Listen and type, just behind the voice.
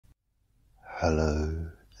Hello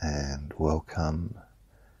and welcome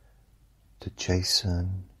to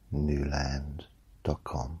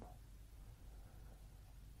jasonnewland.com.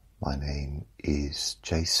 My name is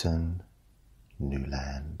Jason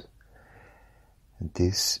Newland, and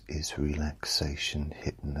this is Relaxation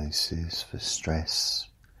Hypnosis for stress,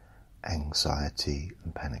 anxiety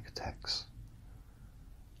and panic attacks.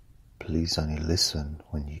 Please only listen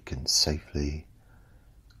when you can safely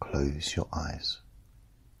close your eyes.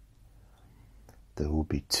 There will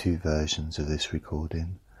be two versions of this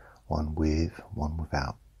recording, one with, one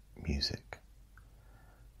without music.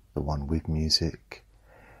 The one with music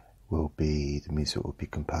will be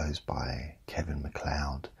composed by Kevin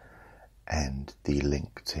MacLeod, and the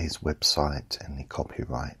link to his website and the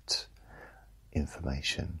copyright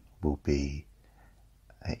information will be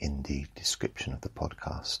in the description of the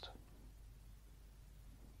podcast.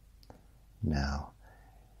 Now,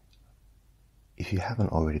 if you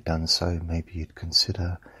haven't already done so, maybe you'd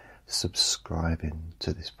consider subscribing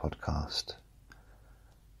to this podcast.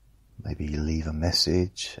 Maybe you leave a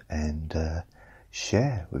message and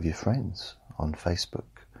share with your friends on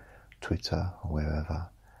Facebook, Twitter, or wherever,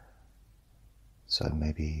 so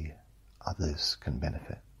maybe others can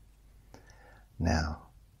benefit. Now,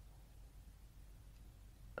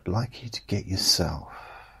 I'd like you to get yourself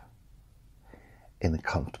in a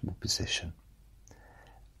comfortable position.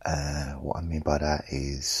 What I mean by that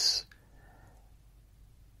is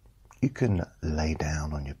you can lay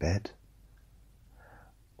down on your bed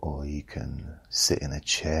or you can sit in a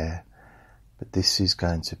chair, but this is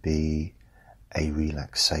going to be a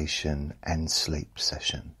relaxation and sleep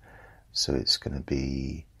session. So it's going to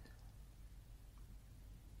be,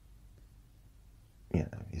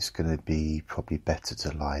 it's going to be probably better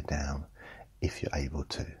to lie down if you're able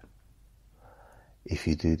to. If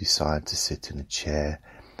you do decide to sit in a chair,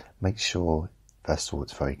 make sure, first of all,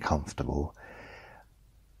 it's very comfortable,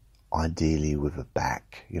 ideally with a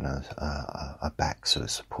back, a back so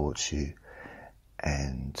it supports you,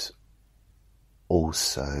 and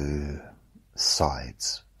also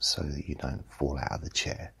sides so that you don't fall out of the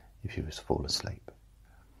chair if you just fall asleep.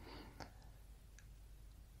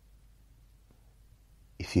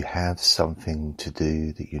 If you have something to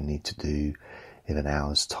do that you need to do in an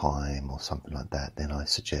hour's time or something like that, then I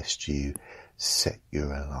suggest you set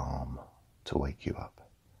your alarm to wake you up,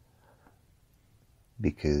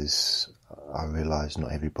 because I realise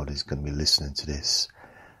not everybody's going to be listening to this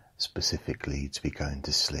specifically to be going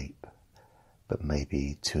to sleep, but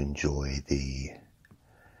maybe to enjoy the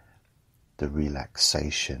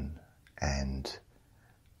relaxation and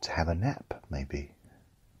to have a nap maybe.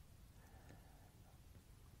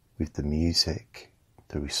 With the music,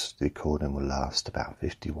 the recording will last about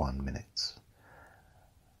 51 minutes.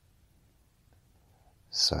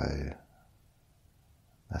 So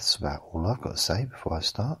that's about all I've got to say before I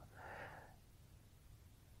start.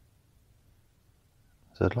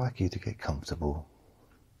 So I'd like you to get comfortable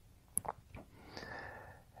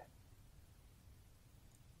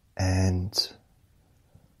and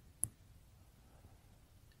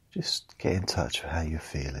just get in touch with how you're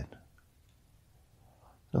feeling.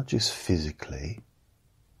 Not just physically,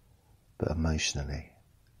 but emotionally.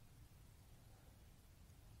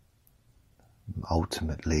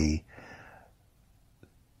 Ultimately,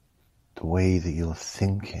 the way that you're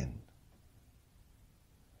thinking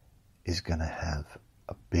is going to have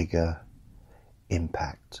a bigger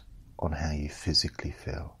impact on how you physically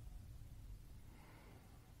feel.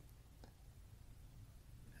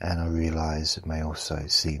 And I realise it may also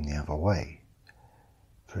seem the other way.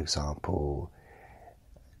 For example,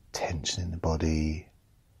 tension in the body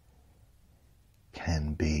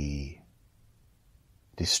can be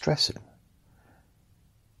distressing.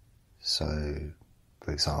 So,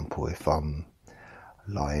 for example, if I'm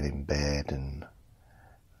lying in bed and,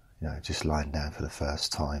 just lying down for the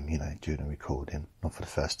first time, during a recording, not for the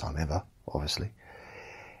first time ever, obviously,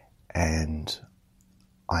 and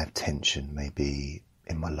I have tension maybe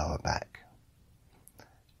in my lower back,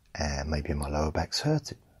 and maybe my lower back's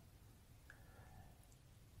hurting.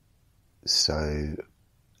 So,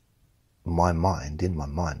 in my mind,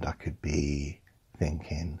 I could be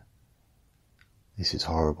thinking, this is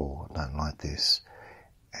horrible, I don't like this,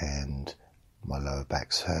 and my lower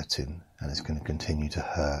back's hurting, and it's going to continue to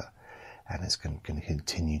hurt, and it's going to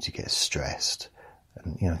continue to get stressed,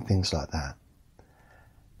 and things like that.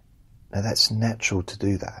 Now that's natural to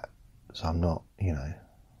do that, so I'm not,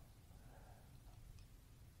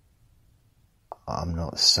 I'm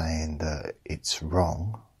not saying that it's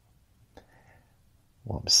wrong.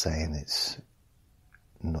 What I'm saying, it's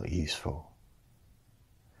not useful.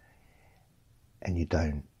 And you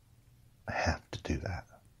don't have to do that.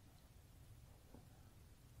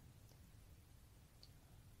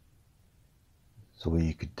 So what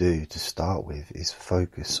you could do to start with is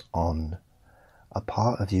focus on a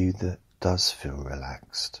part of you that does feel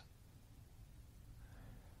relaxed.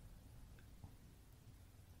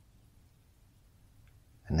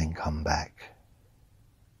 And then come back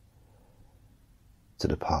to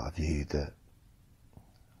the part of you that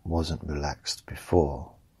wasn't relaxed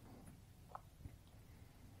before.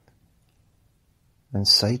 And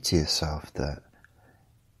say to yourself that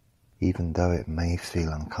even though it may feel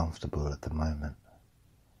uncomfortable at the moment,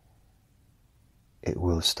 it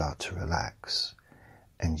will start to relax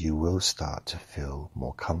and you will start to feel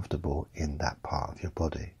more comfortable in that part of your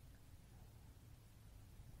body.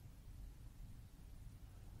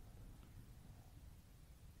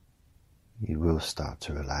 You will start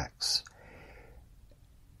to relax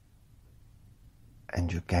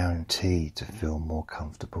and you're guaranteed to feel more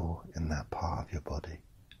comfortable in that part of your body.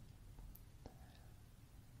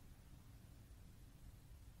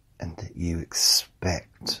 And that you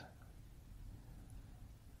expect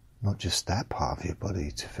not just that part of your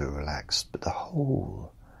body to feel relaxed, but the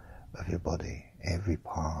whole of your body, every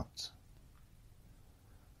part,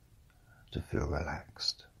 to feel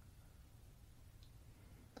relaxed.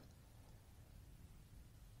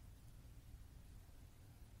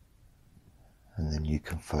 And then you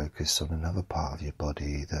can focus on another part of your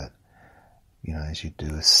body that, as you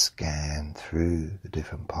do a scan through the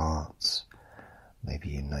different parts, maybe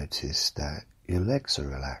you notice that your legs are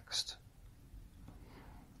relaxed.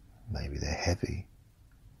 Maybe they're heavy,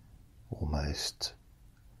 almost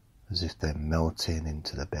as if they're melting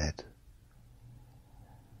into the bed.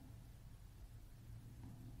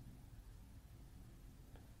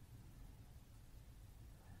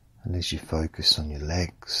 And as you focus on your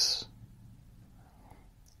legs,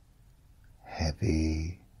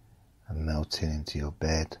 heavy and melting into your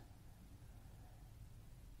bed,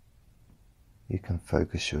 you can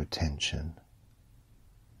focus your attention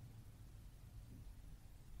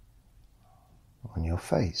on your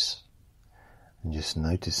face and just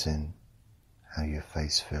noticing how your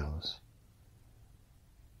face feels.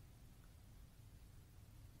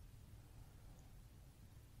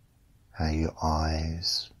 How your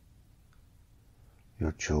eyes,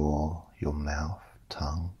 your jaw, your mouth,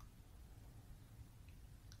 tongue,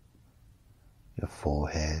 your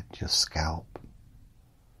forehead, your scalp,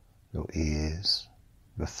 your ears,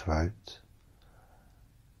 your throat,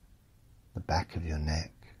 the back of your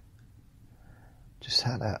neck, just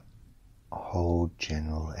how that whole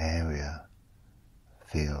general area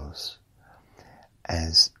feels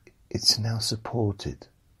as it's now supported,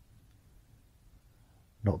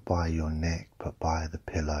 not by your neck but by the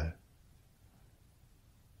pillow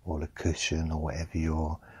or the cushion or whatever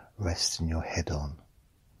you're resting your head on.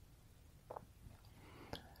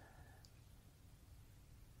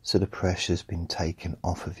 So the pressure's been taken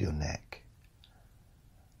off of your neck.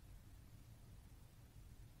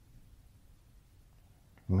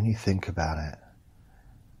 And when you think about it,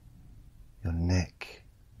 your neck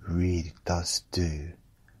really does do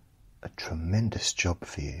a tremendous job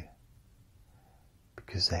for you,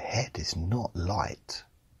 because the head is not light.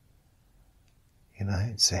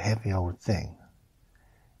 It's a heavy old thing.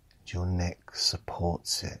 And your neck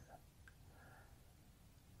supports it.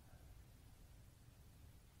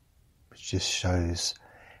 Which just shows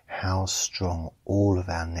how strong all of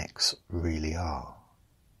our necks really are.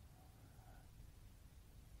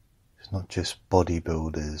 It's not just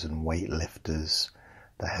bodybuilders and weightlifters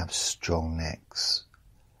that have strong necks.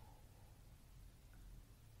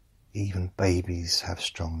 Even babies have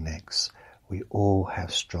strong necks. We all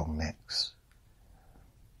have strong necks.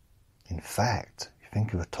 In fact, if you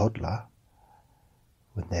think of a toddler,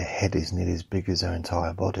 when their head is nearly as big as their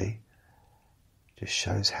entire body, it just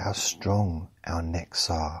shows how strong our necks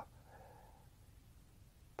are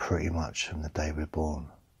pretty much from the day we're born.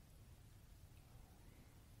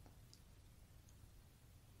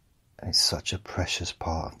 And it's such a precious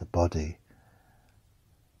part of the body,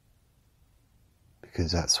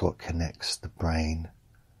 because that's what connects the brain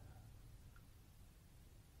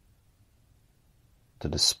to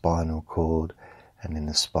the spinal cord, and in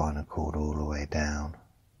the spinal cord all the way down.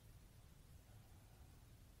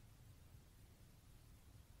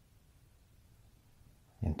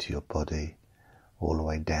 Into your body, all the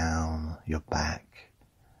way down your back,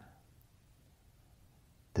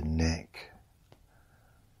 the neck,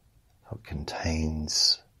 what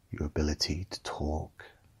contains your ability to talk.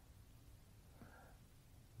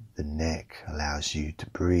 The neck allows you to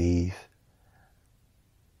breathe,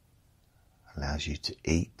 allows you to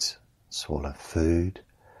eat, swallow food.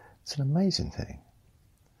 It's an amazing thing.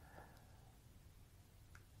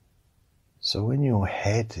 So when your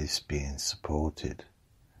head is being supported,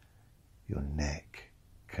 your neck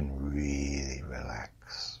can really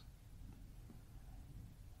relax.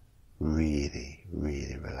 Really,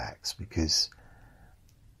 really relax, because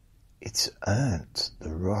it's earned the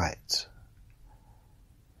right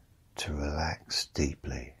to relax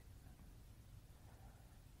deeply,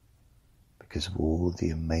 because of all the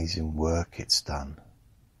amazing work it's done,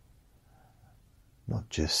 not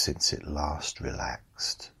just since it last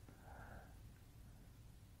relaxed,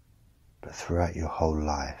 but throughout your whole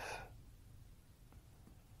life.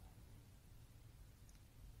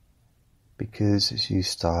 Because as you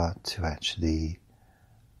start to actually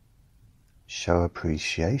show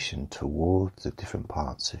appreciation towards the different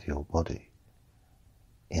parts of your body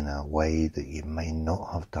in a way that you may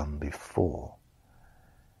not have done before,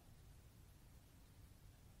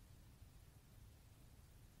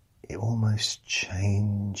 it almost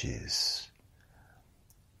changes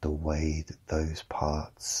the way that those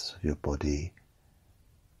parts of your body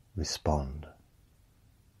respond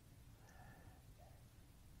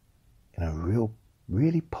in a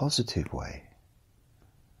really positive way,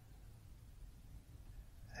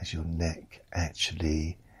 as your neck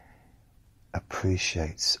actually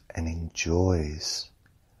appreciates and enjoys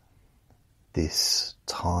this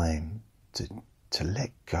time to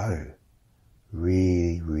let go,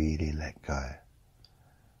 really, really let go,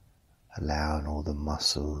 allowing all the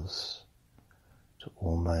muscles to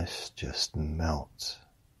almost just melt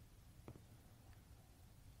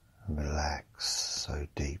and relax so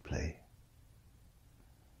deeply.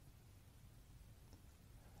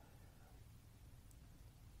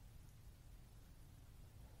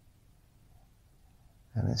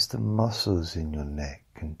 And as the muscles in your neck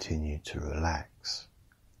continue to relax,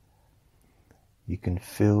 you can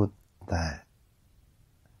feel that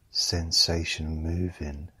sensation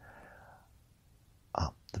moving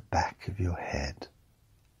up the back of your head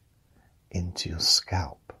into your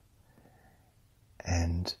scalp.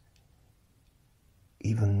 And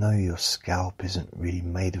even though your scalp isn't really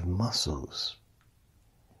made of muscles,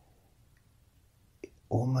 it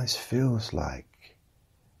almost feels like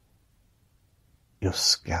your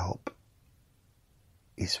scalp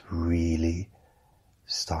is really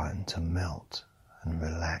starting to melt and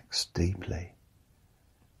relax deeply.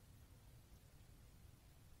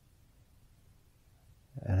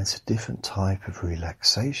 And it's a different type of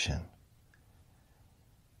relaxation.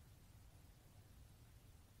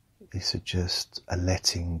 It's just a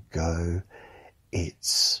letting go.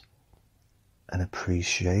 It's an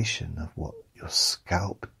appreciation of what your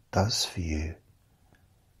scalp does for you.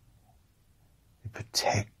 It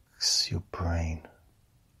protects your brain.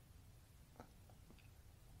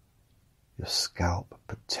 Your scalp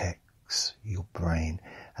protects your brain,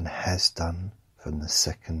 and has done from the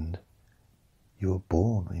second you were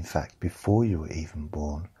born. In fact, before you were even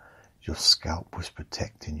born, your scalp was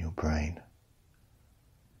protecting your brain.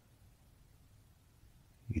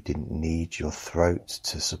 You didn't need your throat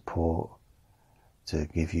to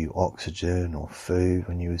give you oxygen or food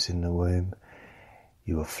when you was in the womb.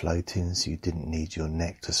 You were floating, so you didn't need your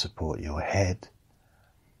neck to support your head,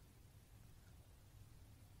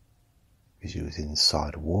 because you was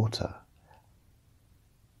inside water.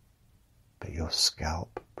 But your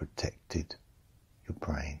scalp protected your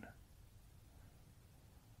brain,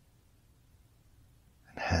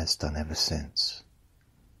 and has done ever since.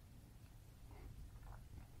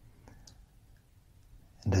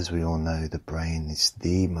 And as we all know, the brain is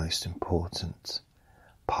the most important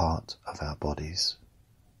part of our bodies.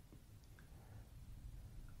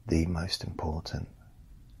 The most important.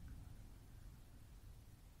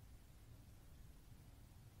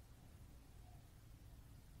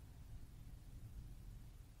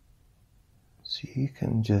 So you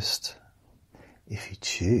can just, if you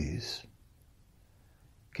choose,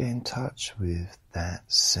 get in touch with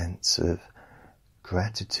that sense of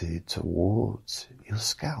gratitude towards your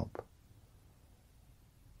scalp.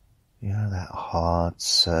 You know, that hard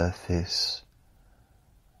surface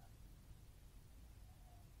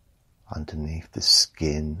underneath the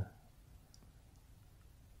skin,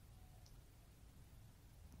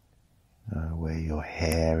 where your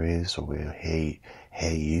hair is, or where your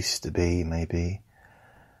hair used to be, maybe.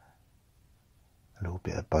 A little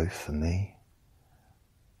bit of both for me.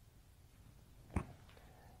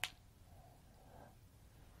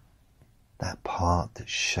 That part that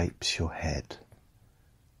shapes your head,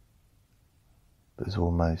 but is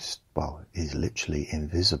almost, is literally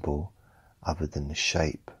invisible other than the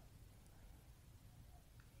shape,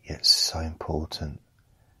 yet so important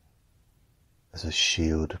as a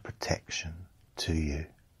shield of protection to you.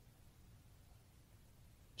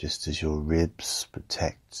 Just as your ribs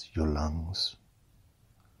protect your lungs,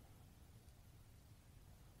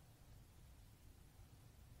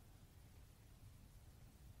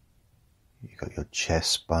 got your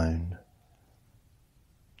chest bone,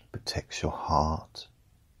 protects your heart.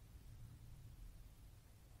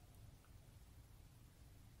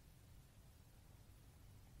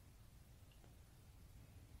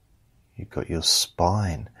 You've got your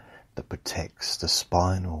spine that protects the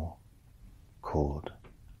spinal cord.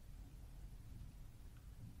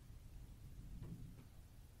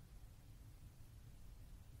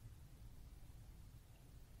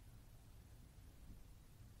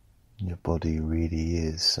 Your body really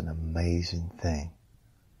is an amazing thing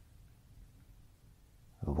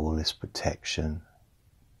of all this protection.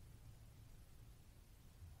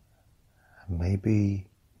 And maybe,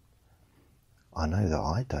 I know that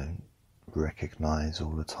I don't recognize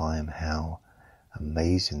all the time how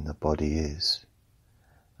amazing the body is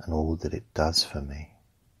and all that it does for me.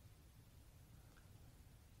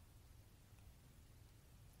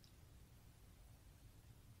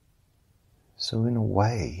 So in a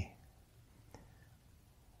way,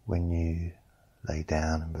 when you lay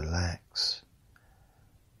down and relax,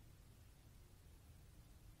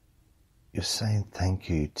 you're saying thank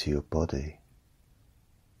you to your body.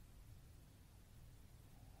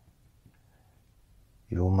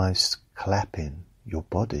 You're almost clapping your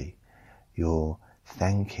body. You're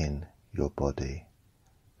thanking your body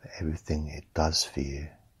for everything it does for you.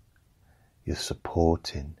 You're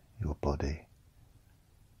supporting your body.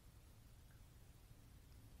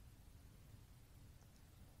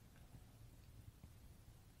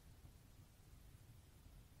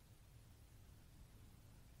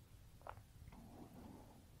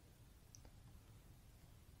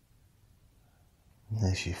 And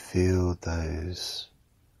as you feel those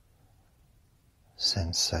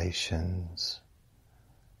sensations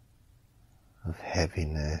of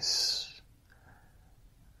heaviness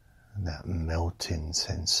and that melting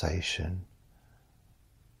sensation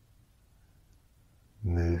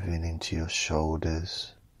moving into your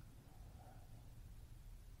shoulders,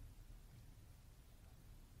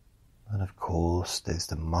 and of course there's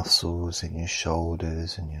the muscles in your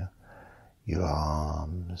shoulders and your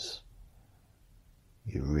arms,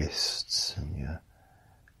 your wrists and your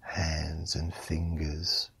hands and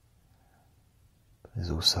fingers. But there's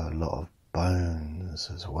also a lot of bones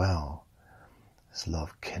as well. There's a lot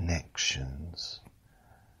of connections.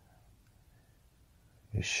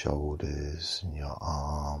 Your shoulders and your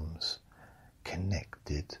arms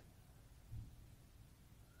connected.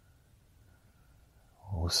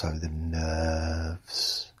 Also the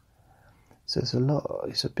nerves. So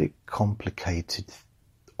it's a big complicated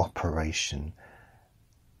operation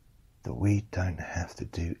that we don't have to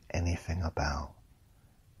do anything about.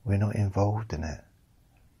 We're not involved in it.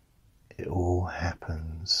 It all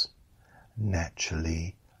happens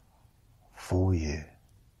naturally for you.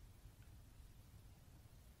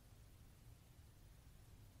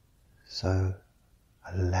 So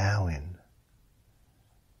allowing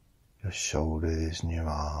your shoulders and your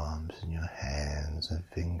arms and your hands and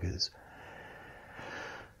fingers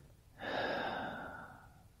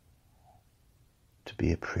to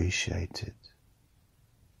be appreciated,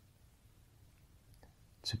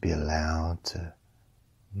 to be allowed to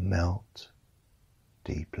melt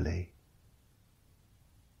deeply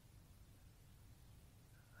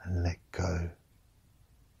and let go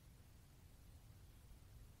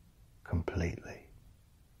completely.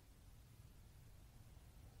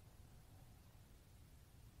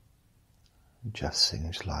 It just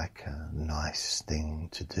seems like a nice thing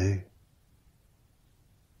to do.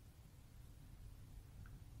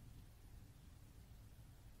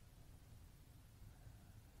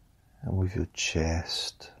 And with your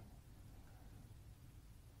chest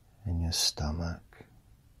and your stomach,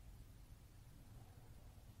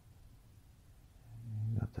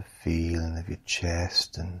 you've got the feeling of your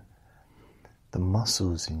chest and the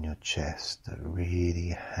muscles in your chest that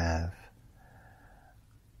really have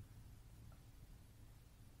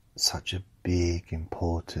such a big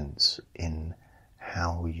importance in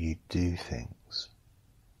how you do things.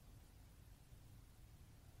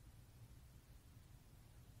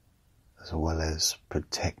 As well as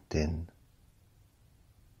protecting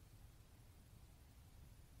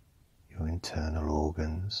your internal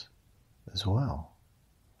organs as well.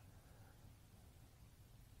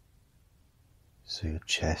 So your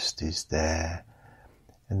chest is there,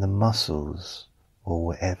 and the muscles or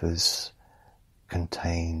whatever's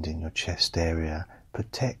contained in your chest area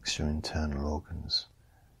protects your internal organs.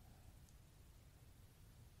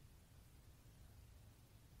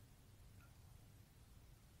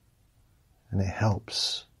 And it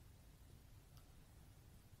helps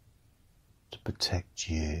to protect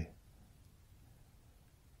you,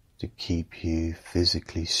 to keep you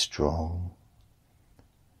physically strong,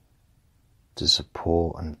 to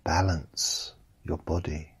support and balance your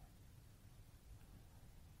body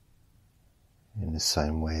in the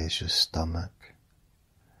same way as your stomach.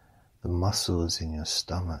 The muscles in your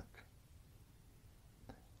stomach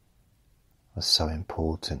are so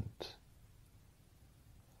important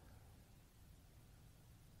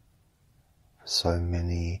for so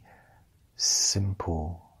many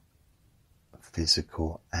simple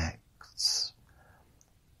physical acts,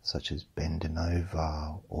 such as bending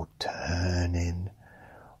over or turning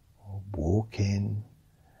or walking,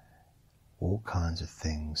 all kinds of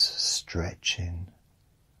things, stretching.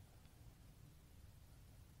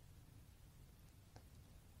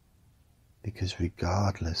 Because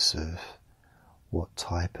regardless of what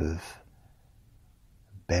type of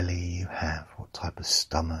belly you have, what type of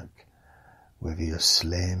stomach, whether you're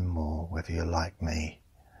slim or whether you're like me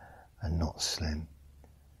and not slim,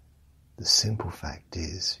 the simple fact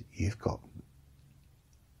is you've got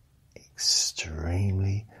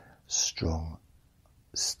extremely strong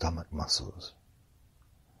stomach muscles.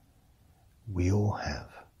 We all have.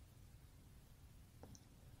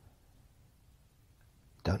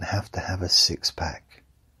 You don't have to have a six-pack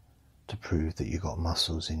to prove that you've got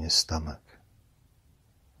muscles in your stomach.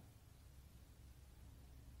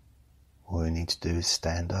 All you need to do is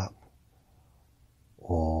stand up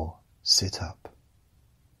or sit up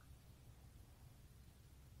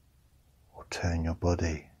or turn your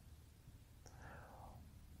body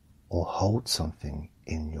or hold something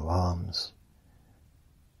in your arms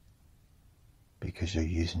because you're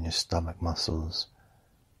using your stomach muscles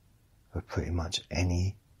for pretty much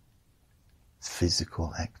any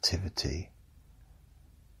physical activity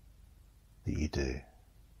that you do.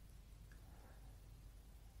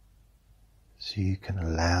 So you can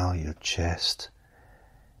allow your chest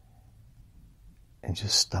and your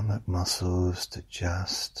stomach muscles to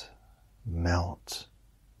just melt.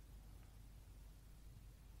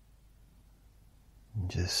 And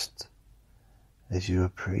just as you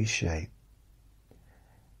appreciate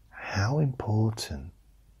how important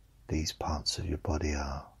these parts of your body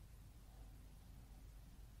are,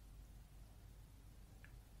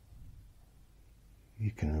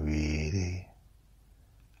 you can really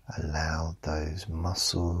allow those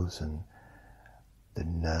muscles and the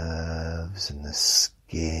nerves and the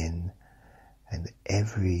skin and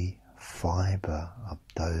every fiber of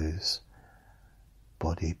those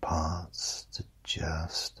body parts to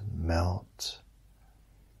just melt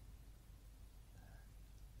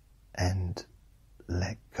and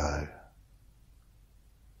let go.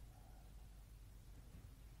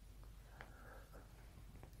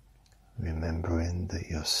 Remembering that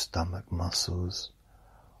your stomach muscles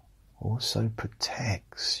also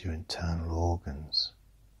protects your internal organs,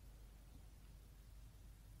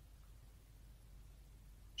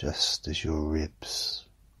 just as your ribs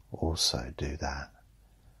also do that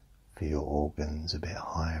for your organs a bit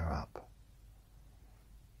higher up.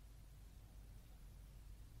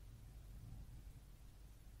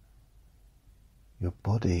 Your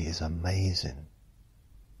body is amazing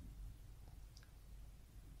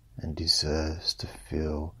and deserves to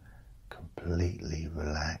feel completely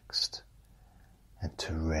relaxed and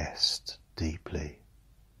to rest deeply,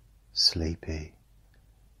 sleepy,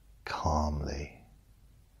 calmly,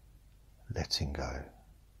 letting go.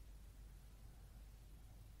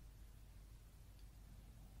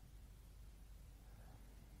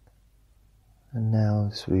 And now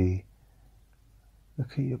as we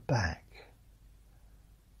look at your back,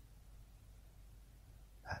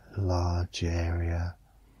 that large area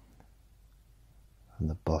from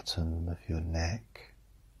the bottom of your neck,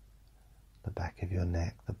 the back of your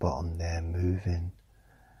neck, the bottom there moving,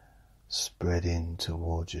 spreading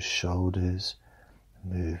towards your shoulders,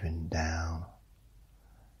 moving down,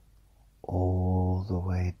 all the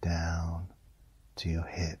way down to your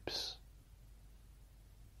hips.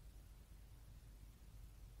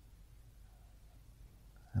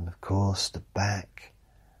 And of course the back,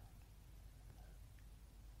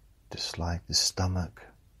 just like the stomach,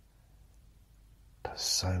 does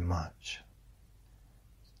so much.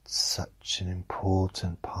 It's such an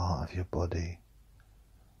important part of your body.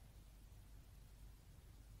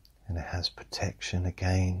 And it has protection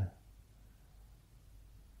again.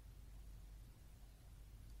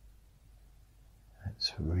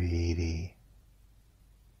 It's really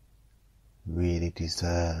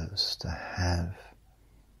deserves to have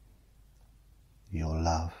your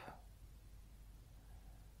love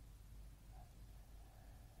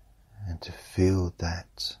and to feel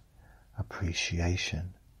that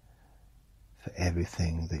appreciation for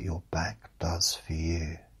everything that your back does for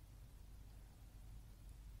you.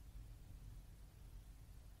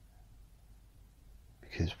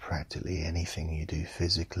 because practically anything you do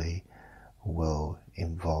physically will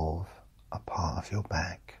involve a part of your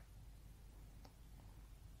back.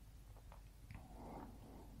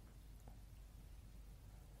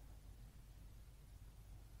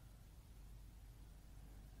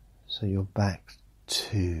 So your back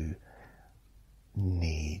too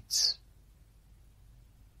needs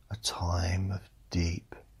a time of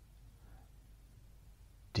deep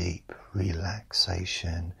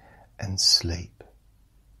relaxation and sleep.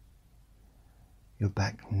 Your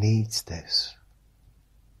back needs this.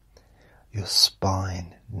 Your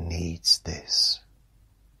spine needs this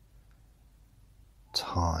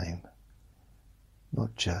time,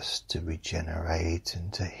 not just to regenerate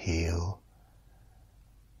and to heal,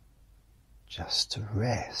 just to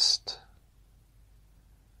rest,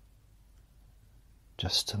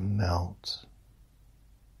 just to melt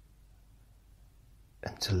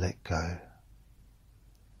and to let go.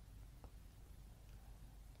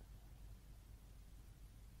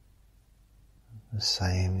 The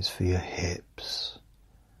same is for your hips,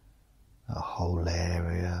 a whole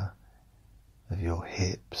area of your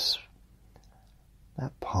hips,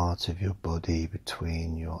 that part of your body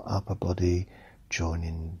between your upper body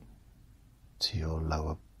joining to your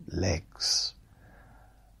lower legs,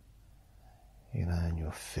 and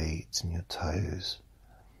your feet and your toes.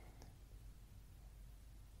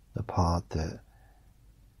 The part that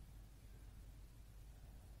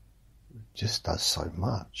just does so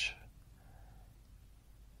much.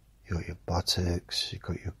 You've got your buttocks, you've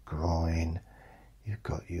got your groin, you've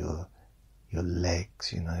got your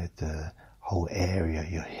legs, the whole area,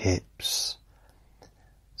 your hips.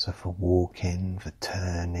 So for walking, for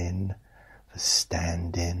turning, for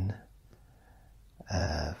standing,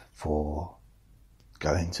 for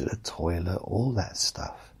going to the toilet, all that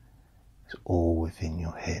stuff is all within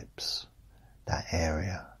your hips, that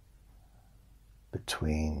area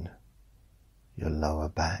between your lower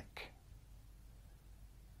back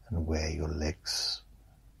and where your legs,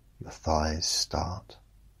 your thighs start.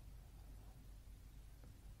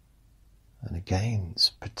 And again, it's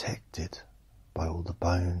protected by all the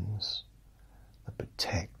bones that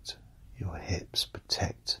protect your hips,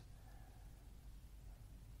 protect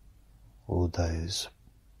all those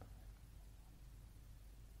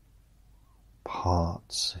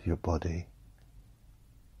parts of your body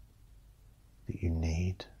that you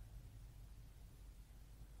need.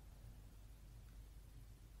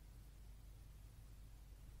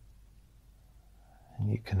 And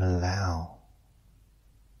you can allow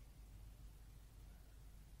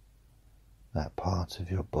that part of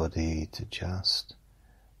your body to just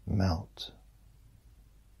melt.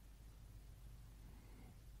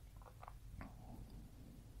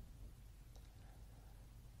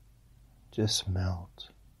 Just melt,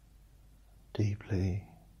 deeply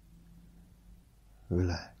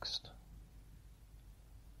relaxed,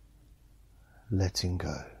 letting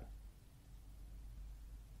go,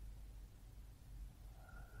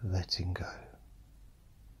 letting go,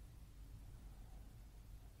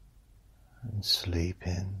 and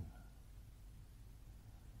sleeping,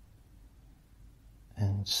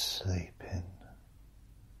 and sleeping.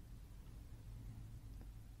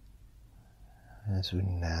 As we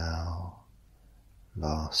now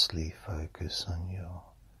lastly focus on your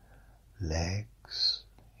legs,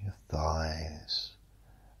 your thighs,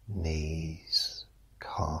 knees,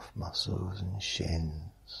 calf muscles and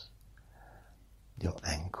shins, your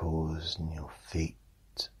ankles and your feet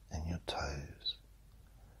and your toes.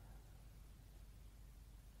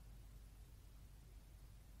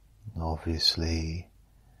 Obviously,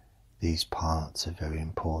 these parts are very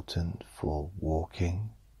important for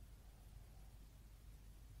walking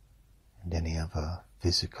and any other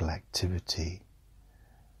physical activity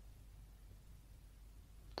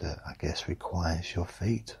that I guess requires your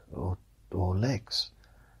feet or legs.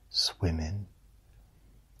 Swimming,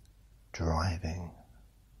 driving,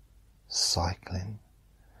 cycling,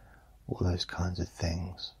 all those kinds of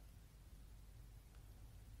things.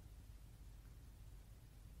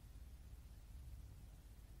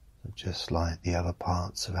 So just like the other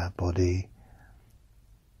parts of our body,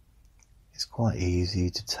 it's quite easy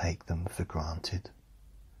to take them for granted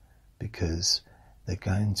because they're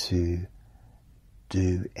going to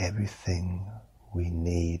do everything we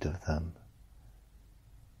need of them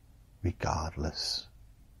regardless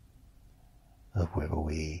of whether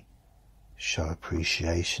we show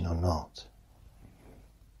appreciation or not.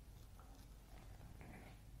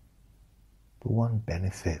 But one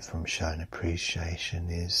benefit from showing appreciation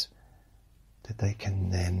is that they can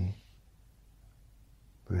then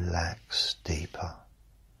relax deeper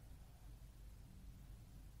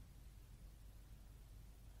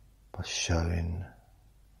by showing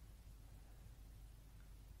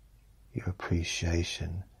your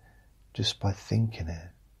appreciation just by thinking it.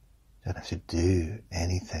 You don't have to do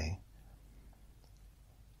anything.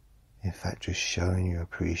 In fact, just showing your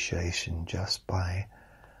appreciation just by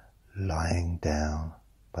lying down,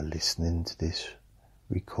 by listening to this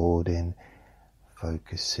recording,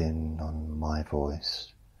 focusing on my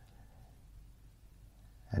voice,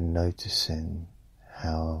 and noticing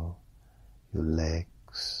how your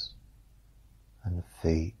legs and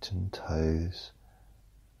feet and toes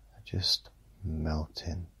are just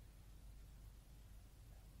melting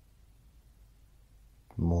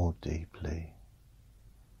more deeply,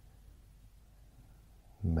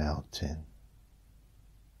 melting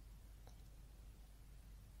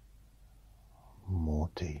more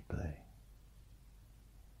deeply,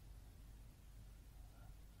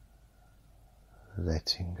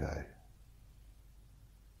 letting go,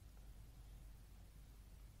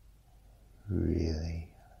 really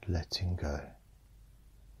letting go.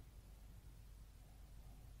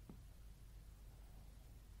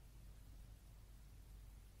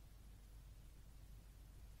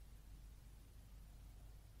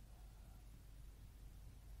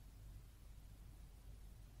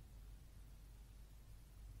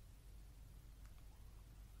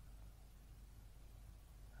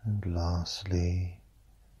 And lastly,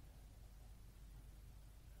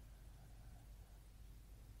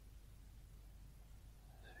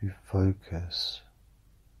 as you focus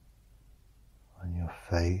on your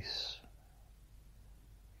face,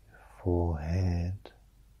 your forehead,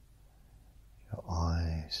 your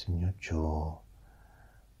eyes and your jaw,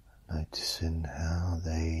 noticing how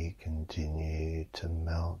they continue to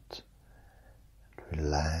melt and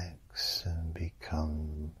relax and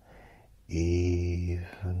become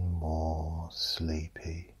even more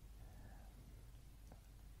sleepy.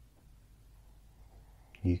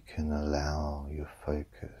 You can allow your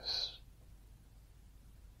focus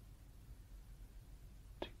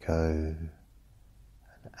to go and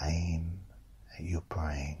aim at your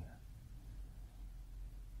brain.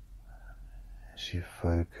 As you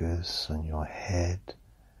focus on your head,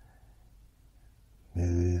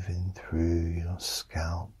 moving through your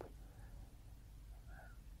scalp,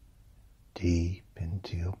 deep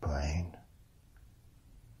into your brain,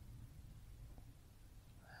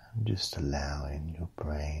 and just allowing your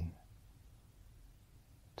brain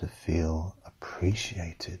to feel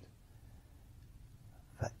appreciated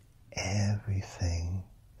for everything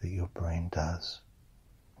that your brain does,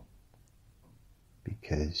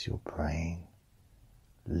 because your brain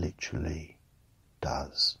literally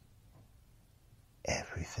does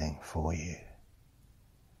everything for you.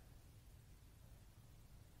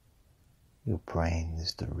 Your brain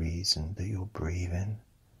is the reason that you're breathing.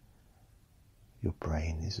 Your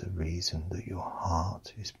brain is the reason that your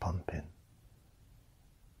heart is pumping.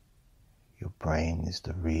 Your brain is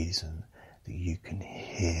the reason that you can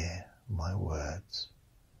hear my words.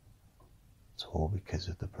 It's all because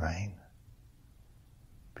of the brain,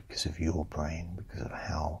 because of your brain, because of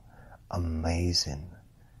how amazing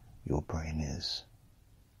your brain is.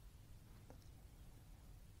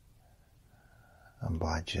 And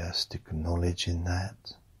by just acknowledging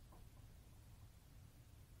that,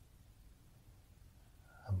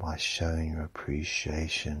 and by showing your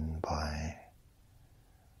appreciation by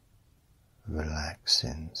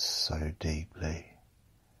relaxing so deeply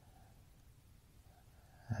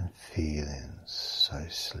and feeling so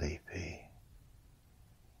sleepy,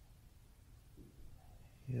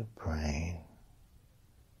 your brain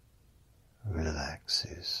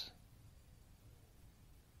relaxes